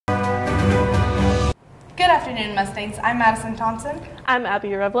Good afternoon, Mustangs. I'm Madison Thompson. I'm Abby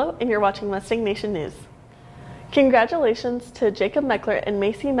Revlo, and you're watching Mustang Nation News. Congratulations to Jacob Meckler and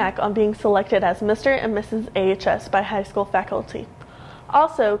Macy Mack on being selected as Mr. and Mrs. AHS by high school faculty.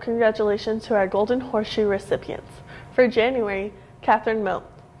 Also, congratulations to our Golden Horseshoe recipients. For January, Catherine Moat.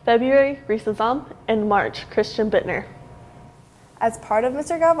 February, Risa Zom, and March, Christian Bittner. As part of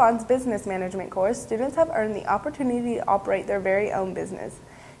Mr. Galvan's business management course, students have earned the opportunity to operate their very own business.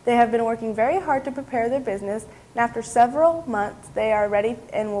 They have been working very hard to prepare their business, and after several months, they are ready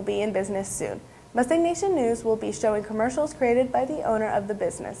and will be in business soon. Mustang Nation News will be showing commercials created by the owner of the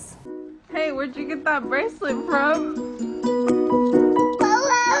business. Hey, where'd you get that bracelet from?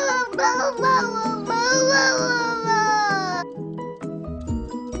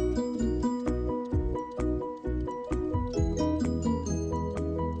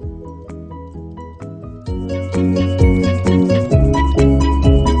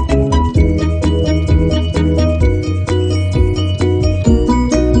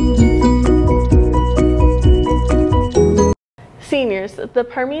 Seniors, the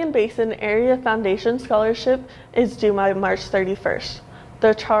Permian Basin Area Foundation Scholarship is due by March 31st.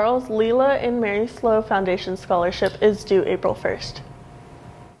 The Charles, Leela, and Mary Slow Foundation Scholarship is due April 1st.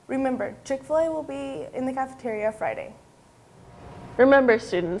 Remember, Chick-fil-A will be in the cafeteria Friday. Remember,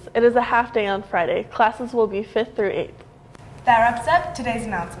 students, it is a half day on Friday. Classes will be 5th through 8th. That wraps up today's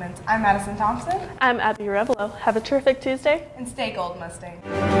announcements. I'm Madison Thompson. I'm Abby Revlo. Have a terrific Tuesday. And stay gold, Mustang.